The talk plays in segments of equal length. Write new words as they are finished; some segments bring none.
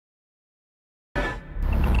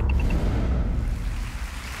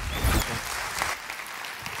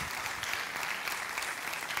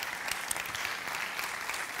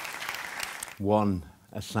1.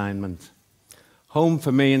 Assignment. Home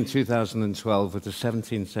for me in 2012 was a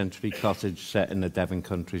 17th century cottage set in the Devon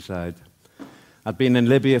countryside. I'd been in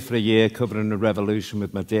Libya for a year covering the revolution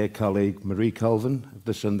with my dear colleague Marie Colvin of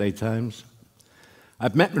the Sunday Times.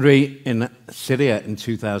 I'd met Marie in Syria in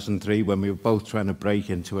 2003 when we were both trying to break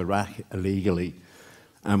into Iraq illegally,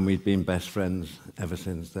 and we'd been best friends ever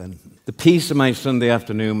since then. The peace of my Sunday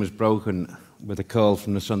afternoon was broken with a call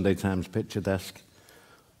from the Sunday Times picture desk.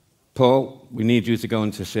 "Paul, we need you to go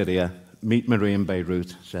into Syria. Meet Marie in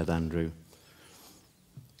Beirut," said Andrew.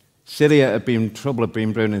 Trouble had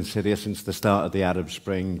been brewing in Syria since the start of the Arab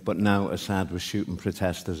Spring, but now Assad was shooting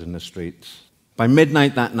protesters in the streets. By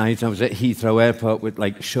midnight that night, I was at Heathrow Airport with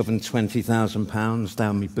shoving £20,000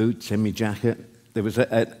 down my boots, in my jacket. There was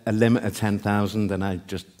a limit of 10,000 and I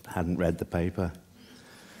just hadn't read the paper.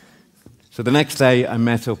 So the next day, I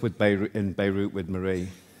met up in Beirut with Marie,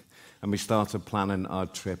 and we started planning our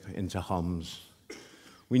trip into Homs.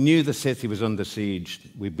 We knew the city was under siege.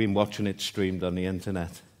 We'd been watching it streamed on the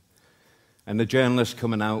internet. And the journalists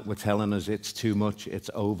coming out were telling us it's too much, it's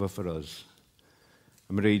over for us.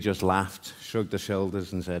 And Marie just laughed, shrugged her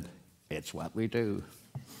shoulders and said, "It's what we do."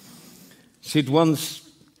 She'd once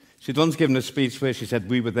given a speech where she said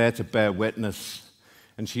we were there to bear witness.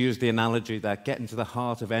 And she used the analogy that getting to the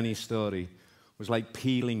heart of any story was like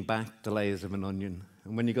peeling back the layers of an onion.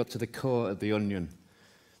 And when you got to the core of the onion,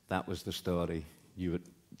 that was the story.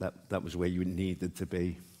 That was where you needed to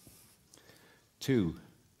be. 2.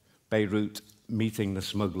 Beirut, meeting the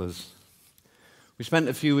smugglers. We spent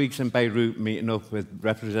a few weeks in Beirut meeting up with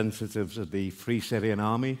representatives of the Free Syrian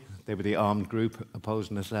Army. They were the armed group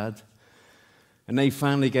opposing Assad. And they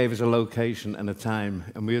finally gave us a location and a time,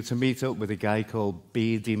 and we were to meet up with a guy called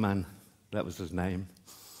Beardy Man. That was his name.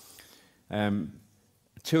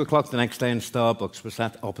 2 o'clock the next day in Starbucks, we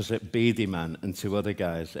sat opposite Beardy Man and 2 other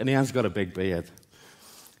guys, and he has got a big beard.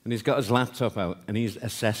 And he's got his laptop out, and he's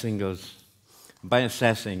assessing us. By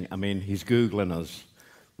assessing, I mean he's Googling us,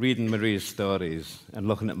 reading Marie's stories, and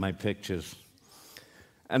looking at my pictures.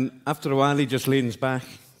 And after a while, he just leans back,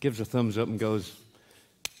 gives a thumbs up, and goes,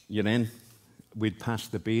 "You're in." We'd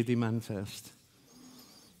passed the Beardy Man test.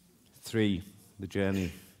 3, the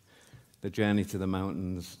journey to the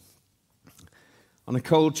mountains. On a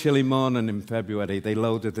cold, chilly morning in February,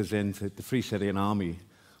 the Free Syrian Army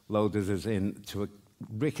loaded us into a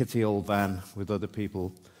rickety old van with other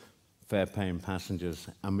people, fare-paying passengers,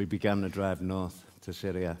 and we began to drive north to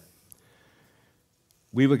Syria.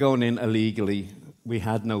 We were going in illegally. We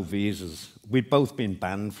had no visas. We'd both been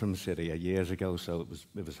banned from Syria years ago, so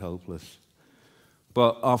it was hopeless.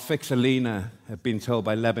 But our fixer Lena had been told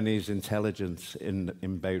by Lebanese intelligence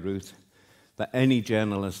in Beirut that any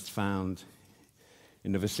journalists found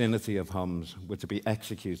in the vicinity of Homs were to be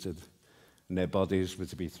executed and their bodies were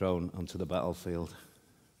to be thrown onto the battlefield.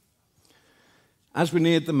 As we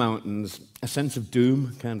neared the mountains, a sense of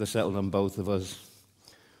doom kind of settled on both of us.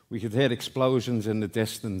 We could hear explosions in the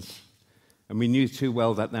distance, and we knew too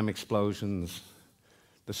well that them explosions,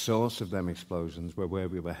 the source of them explosions, were where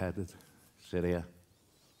we were headed, Syria.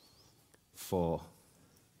 4,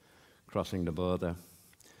 crossing the border.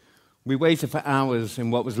 We waited for hours in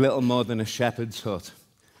what was little more than a shepherd's hut,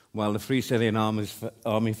 while the Free Syrian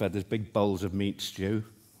Army fed us big bowls of meat stew,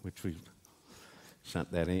 which we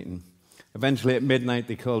sat there eating. Eventually, at midnight,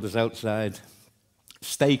 they called us outside.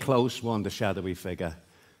 "Stay close," warned a shadowy figure.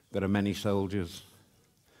 "There are many soldiers."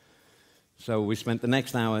 So we spent the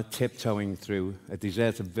next hour tiptoeing through a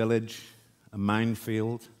deserted village, a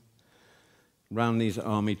minefield, round these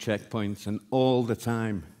army checkpoints, and all the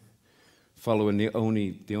time following the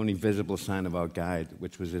only visible sign of our guide,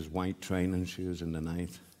 which was his white training shoes in the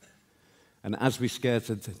night. And as we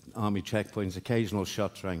skirted army checkpoints, occasional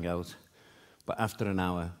shots rang out. But after an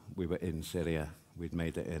hour, we were in Syria. We'd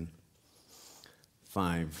made it in.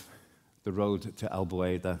 5, the road to Al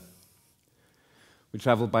Buwaida. We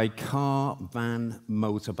traveled by car, van,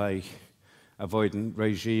 motorbike, avoiding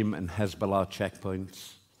regime and Hezbollah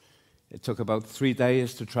checkpoints. It took about 3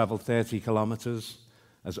 days to travel 30 kilometers,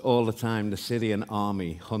 as all the time the Syrian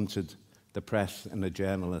army hunted the press and the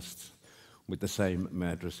journalists with the same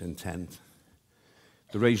murderous intent.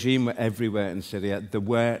 The regime were everywhere in Syria. There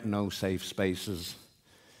were no safe spaces.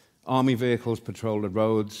 Army vehicles patrolled the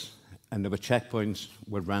roads, and there were checkpoints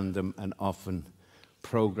were random, and often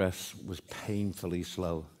progress was painfully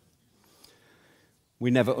slow.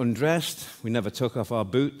 We never undressed, we never took off our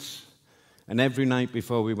boots, and every night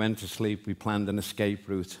before we went to sleep, we planned an escape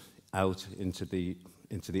route out into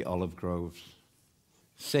the olive groves.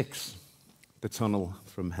 6, the tunnel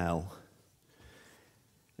from hell.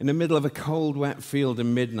 In the middle of a cold, wet field at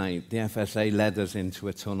midnight, the FSA led us into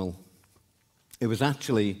a tunnel. It was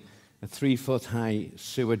actually a 3-foot-high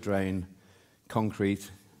sewer drain, concrete,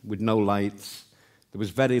 with no lights. There was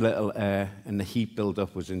very little air, and the heat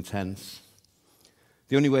build-up was intense.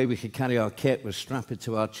 The only way we could carry our kit was strap it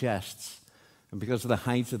to our chests, and because of the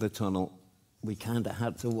height of the tunnel, we kind of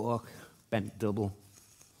had to walk bent double.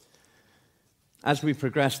 As we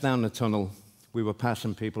progressed down the tunnel, we were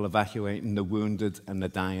passing people evacuating the wounded and the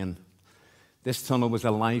dying. This tunnel was a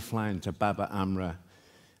lifeline to Baba Amra,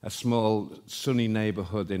 a small sunny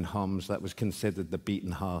neighborhood in Homs that was considered the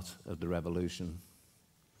beating heart of the revolution.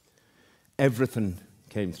 Everything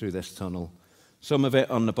came through this tunnel, some of it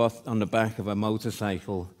on the back of a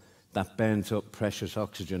motorcycle that burnt up precious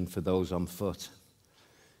oxygen for those on foot.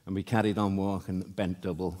 And we carried on walking bent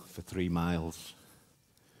double for 3 miles.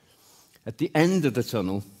 At the end of the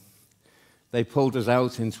tunnel, they pulled us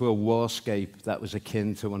out into a warscape that was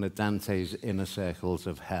akin to one of Dante's inner circles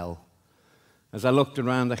of hell. As I looked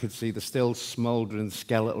around, I could see the still smouldering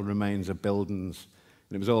skeletal remains of buildings,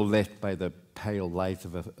 and it was all lit by the pale light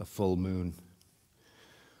of a full moon.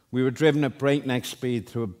 We were driven at breakneck speed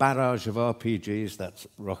through a barrage of RPGs, that's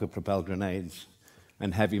rocket-propelled grenades,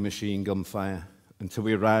 and heavy machine gun fire, until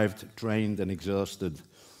we arrived, drained and exhausted,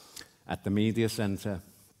 at the media center.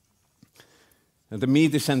 And the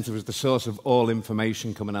media center was the source of all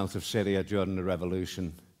information coming out of Syria during the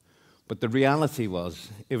revolution. But the reality was,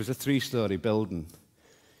 it was a 3-story building.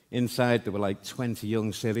 Inside, there were like 20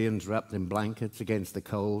 young Syrians wrapped in blankets against the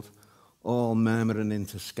cold, all murmuring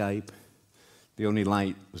into Skype. The only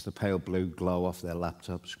light was the pale blue glow off their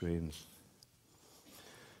laptop screens.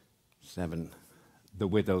 7. The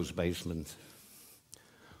widow's basement.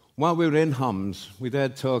 While we were in Homs, we'd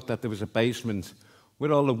heard talk that there was a basement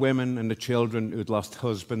where all the women and the children who'd lost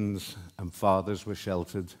husbands and fathers were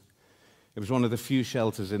sheltered. It was one of the few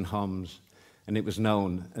shelters in Homs, and it was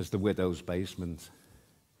known as the widow's basement.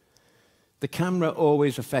 The camera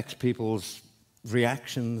always affects people's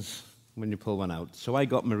reactions when you pull one out. So I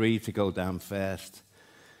got Marie to go down first,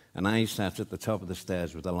 and I sat at the top of the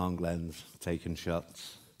stairs with a long lens, taking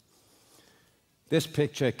shots. This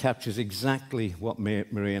picture captures exactly what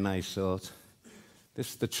Marie and I sought.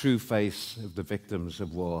 This is the true face of the victims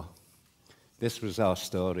of war. This was our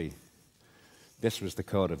story. This was the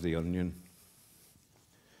core of the onion.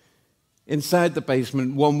 Inside the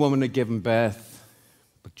basement, one woman had given birth,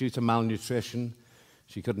 but due to malnutrition,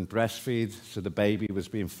 she couldn't breastfeed, so the baby was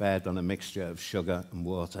being fed on a mixture of sugar and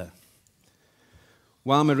water.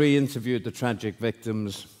 While Marie interviewed the tragic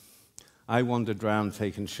victims, I wandered round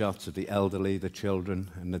taking shots of the elderly, the children,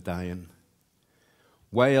 and the dying.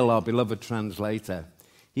 Whale, our beloved translator,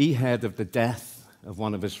 he heard of the death of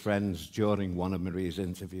one of his friends during one of Marie's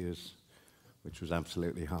interviews, which was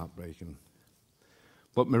absolutely heartbreaking.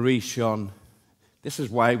 But Marie shone. This is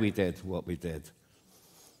why we did what we did.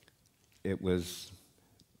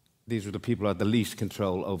 These were the people who had the least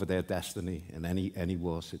control over their destiny in any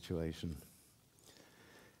war situation.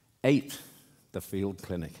 8, the field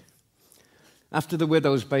clinic. After the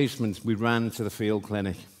widow's basement, we ran to the field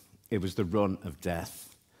clinic. It was the run of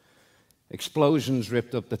death. Explosions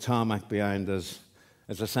ripped up the tarmac behind us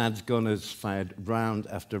as Assad's gunners fired round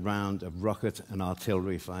after round of rocket and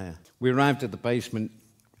artillery fire. We arrived at the basement,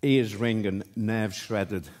 ears ringing, nerves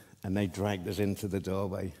shredded, and they dragged us into the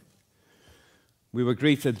doorway. We were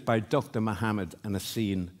greeted by Dr. Mohammed and a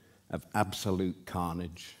scene of absolute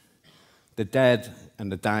carnage. The dead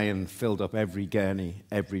and the dying filled up every gurney,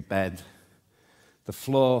 every bed. The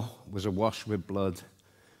floor was awash with blood,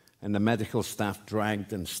 and the medical staff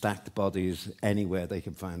dragged and stacked bodies anywhere they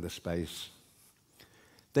could find the space.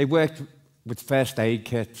 They worked with first aid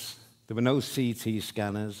kits. There were no CT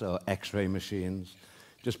scanners or X-ray machines,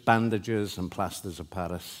 just bandages and plasters of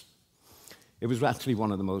Paris. It was actually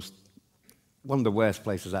one of the worst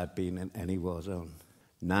places I'd been in any war zone.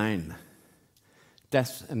 9,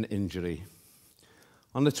 death and injury.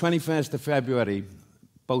 On the 21st of February,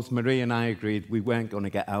 both Marie and I agreed we weren't going to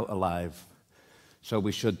get out alive, so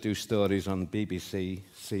we should do stories on BBC,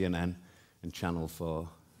 CNN, and Channel 4.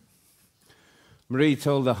 Marie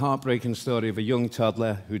told the heartbreaking story of a young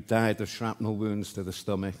toddler who died of shrapnel wounds to the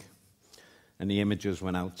stomach, and the images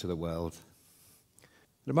went out to the world.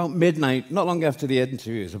 At about midnight, not long after the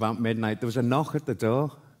interviews, about midnight, there was a knock at the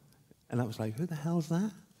door, and I was like, who the hell's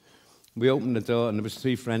that? We opened the door, and there was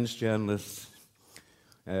 3 French journalists,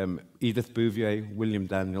 Edith Bouvier, William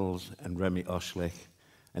Daniels, and Remy Oshlich,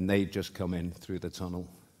 and they'd just come in through the tunnel.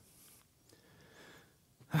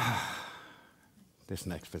 This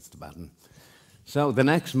next fits the pattern. So the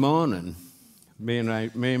next morning, me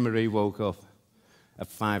and Marie woke up at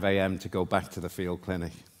 5 a.m. to go back to the field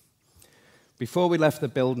clinic. Before we left the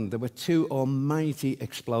building, there were 2 almighty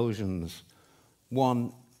explosions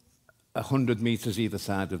one 100 meters either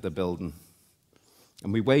side of the building.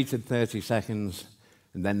 And we waited 30 seconds,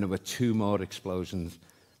 and then there were 2 more explosions,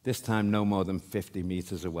 this time no more than 50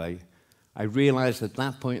 meters away. I realized at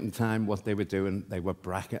that point in time what they were doing. They were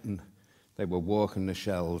bracketing. They were walking the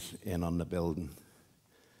shells in on the building.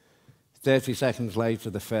 30 seconds later,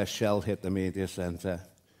 the first shell hit the media center.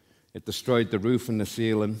 It destroyed the roof and the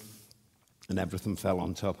ceiling, and everything fell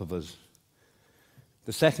on top of us.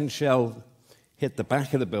 The second shell hit the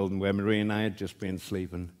back of the building where Marie and I had just been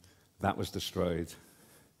sleeping. That was destroyed.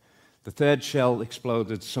 The third shell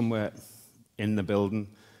exploded somewhere in the building,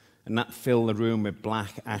 and that filled the room with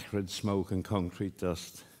black, acrid smoke and concrete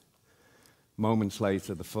dust. Moments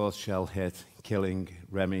later, the fourth shell hit, killing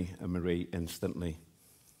Remy and Marie instantly.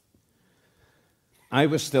 I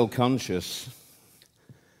was still conscious,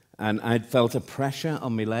 and I'd felt a pressure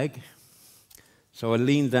on my leg, so I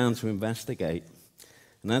leaned down to investigate.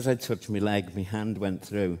 And as I touched my leg, my hand went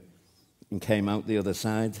through and came out the other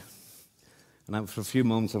side. And for a few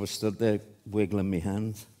moments, I was stood there wiggling my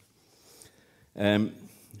hand.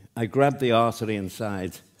 I grabbed the artery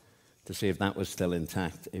inside to see if that was still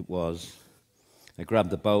intact. It was. I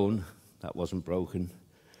grabbed the bone. That wasn't broken.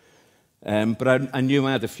 But I knew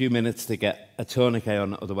I had a few minutes to get a tourniquet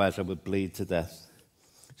on, otherwise I would bleed to death.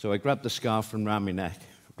 So I grabbed the scarf from around my neck,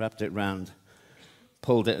 wrapped it round,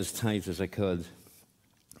 pulled it as tight as I could.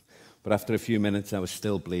 But after a few minutes, I was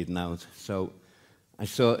still bleeding out. So I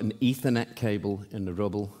saw an Ethernet cable in the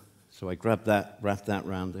rubble. So I grabbed that, wrapped that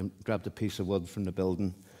round, and grabbed a piece of wood from the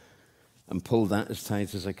building and pulled that as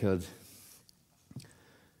tight as I could.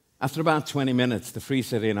 After about 20 minutes, the Free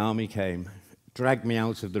Syrian Army came, dragged me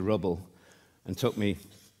out of the rubble, and took me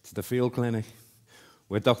to the field clinic,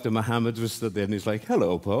 where Dr. Mohammed was stood there, and he's like,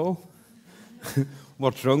 "Hello, Paul.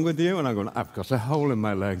 What's wrong with you?" And I'm going, "I've got a hole in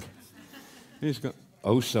my leg." And he's going,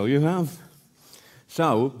 "Oh, so you have."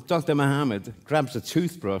 So Dr. Mohammed grabs a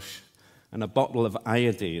toothbrush and a bottle of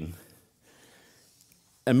iodine.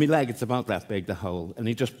 And my leg, it's about that big, the hole. And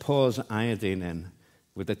he just pours iodine in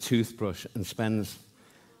with a toothbrush and spends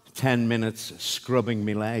 10 minutes scrubbing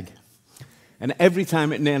my leg. And every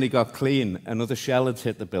time it nearly got clean, another shell had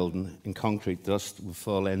hit the building and concrete dust would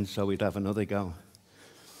fall in, so we'd have another go.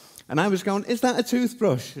 And I was going, "Is that a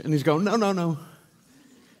toothbrush?" And he's going, No.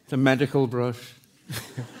 It's a medical brush."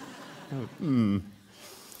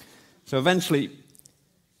 So eventually,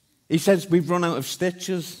 he says, "We've run out of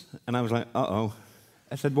stitches." And I was like, "Uh-oh."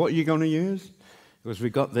 I said, "What are you going to use?" He goes, "We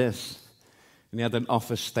got this." And he had an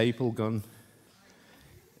office staple gun.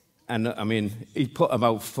 And, I mean, he put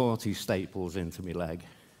about 40 staples into my leg.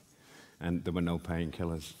 And there were no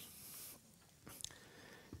painkillers.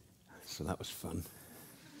 So that was fun.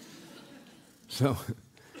 So,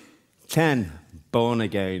 10, born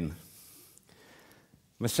again.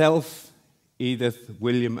 Myself, Edith,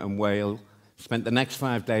 William, and Whale spent the next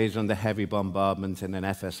 5 days under heavy bombardment in an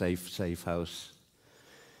FSA safe house.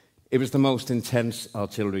 It was the most intense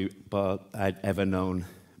artillery bar I'd ever known.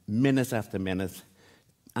 Minute after minute,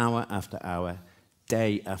 hour after hour,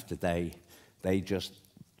 day after day, they just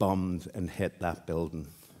bombed and hit that building.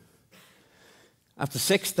 After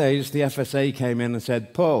 6 days, the FSA came in and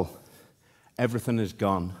said, "Paul, everything is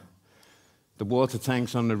gone." The water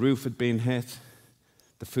tanks on the roof had been hit,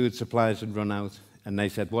 the food supplies had run out, and they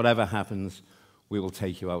said, "Whatever happens, we will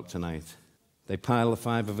take you out tonight." They piled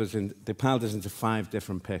us into 5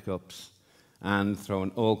 different pickups, and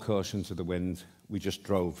throwing all caution to the wind, we just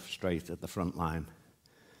drove straight at the front line.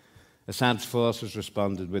 Assad's forces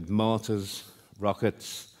responded with mortars,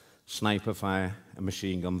 rockets, sniper fire, and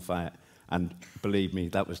machine gun fire. And believe me,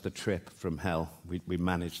 that was the trip from hell. We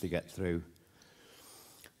managed to get through.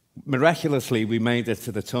 Miraculously, we made it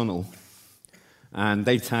to the tunnel, and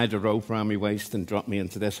they tied a rope around my waist and dropped me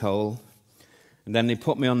into this hole. And then they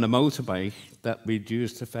put me on the motorbike that we'd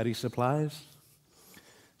used to ferry supplies.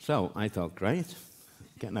 So I thought, great,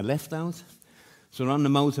 getting a lift out. So we're on the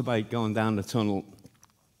motorbike going down the tunnel,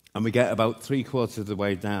 and we get about 3/4 of the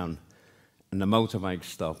way down, and the motorbike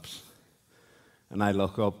stops. And I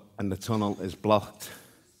look up, and the tunnel is blocked.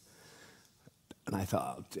 And I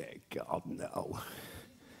thought, "Oh, dear God, no."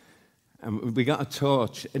 And we got a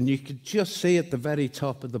torch, and you could just see at the very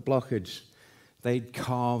top of the blockage, they'd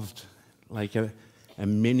carved like a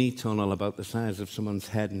mini tunnel about the size of someone's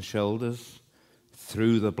head and shoulders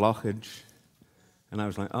through the blockage. And I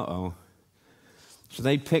was like, uh-oh. So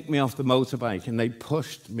they picked me off the motorbike, and they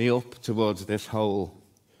pushed me up towards this hole.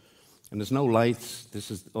 And there's no lights.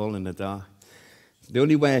 This is all in the dark. The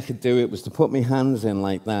only way I could do it was to put my hands in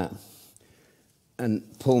like that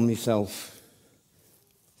and pull myself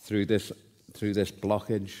through this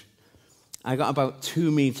blockage. I got about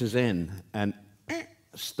 2 meters in, and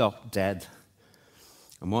stopped dead.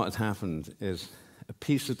 And what had happened is a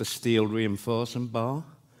piece of the steel reinforcement bar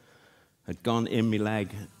had gone in my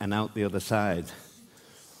leg and out the other side.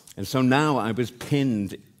 And so now I was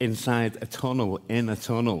pinned inside a tunnel, in a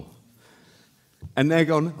tunnel. And they're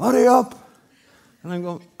going, hurry up! And I'm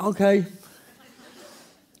going, okay.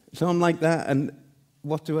 So I'm like that, and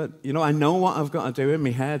what do I, I know what I've got to do in my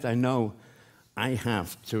head. I know I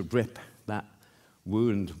have to rip that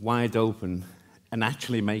wound wide open and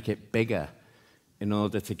actually make it bigger in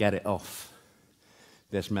order to get it off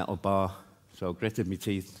this metal bar. So I gritted my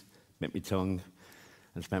teeth, bit my tongue,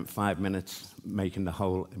 and spent 5 minutes making the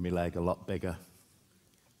hole in my leg a lot bigger.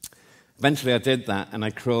 Eventually I did that, and I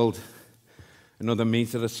crawled another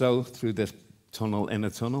meter or so through this tunnel, inner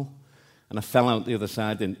tunnel, and I fell out the other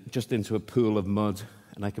side just into a pool of mud,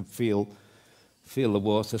 and I could feel the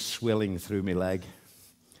water swilling through my leg.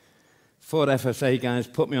 4 FSA guys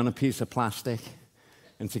put me on a piece of plastic,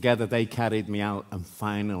 and together they carried me out, and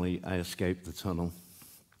finally I escaped the tunnel.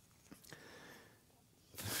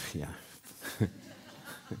 Yeah.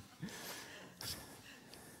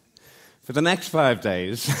 For the next 5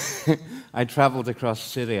 days, I traveled across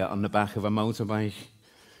Syria on the back of a motorbike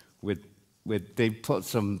they put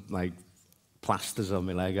some, plasters on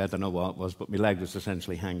my leg. I don't know what it was, but my leg was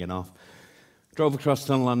essentially hanging off. Drove across the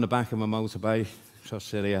tunnel on the back of a motorbike across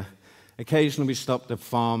Syria. Occasionally we stopped at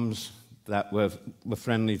farms that were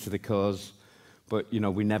friendly to the cause, but,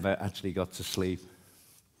 we never actually got to sleep.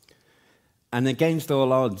 And against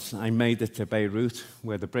all odds, I made it to Beirut,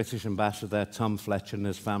 where the British ambassador, Tom Fletcher, and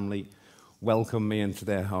his family welcomed me into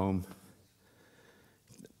their home.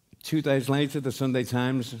 2 days later, the Sunday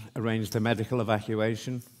Times arranged a medical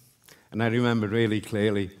evacuation. And I remember really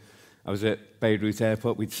clearly, I was at Beirut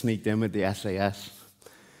airport, we'd sneaked in with the SAS.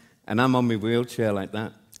 And I'm on my wheelchair like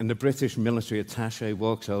that, and the British military attaché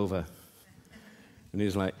walks over.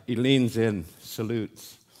 And he leans in,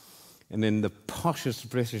 salutes. And in the poshest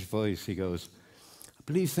British voice, he goes, I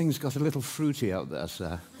believe things got a little fruity out there,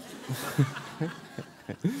 sir.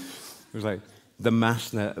 It was like the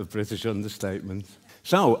master of British understatement.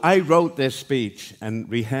 So I wrote this speech and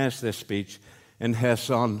rehearsed this speech in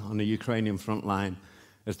Kherson on the Ukrainian front line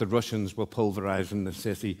as the Russians were pulverizing the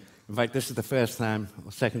city. In fact, this is the first time,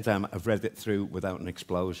 or second time, I've read it through without an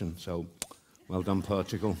explosion. So well done,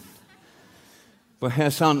 Portugal. But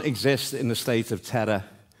Kherson exists in a state of terror.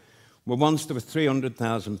 Where once there were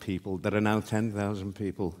 300,000 people, there are now 10,000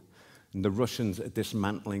 people, and the Russians are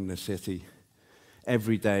dismantling the city.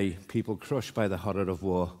 Every day, people crushed by the horror of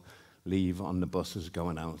war leave on the buses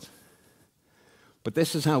going out. But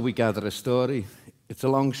this is how we gather a story. It's a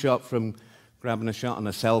long shot from grabbing a shot on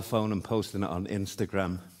a cell phone and posting it on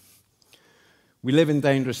Instagram. We live in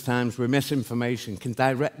dangerous times where misinformation can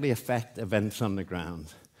directly affect events on the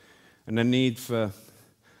ground, and the need for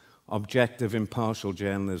objective, impartial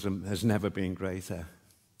journalism has never been greater.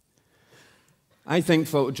 I think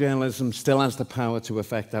photojournalism still has the power to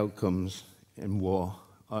affect outcomes in war.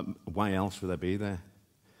 Why else would I be there?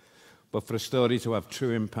 But for a story to have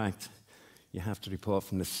true impact, you have to report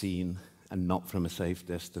from the scene and not from a safe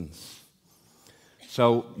distance.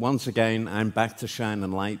 So once again, I'm back to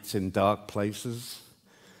shining lights in dark places,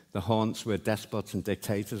 the haunts where despots and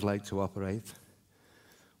dictators like to operate.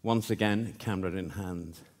 Once again, camera in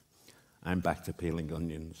hand, I'm back to peeling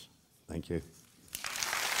onions. Thank you.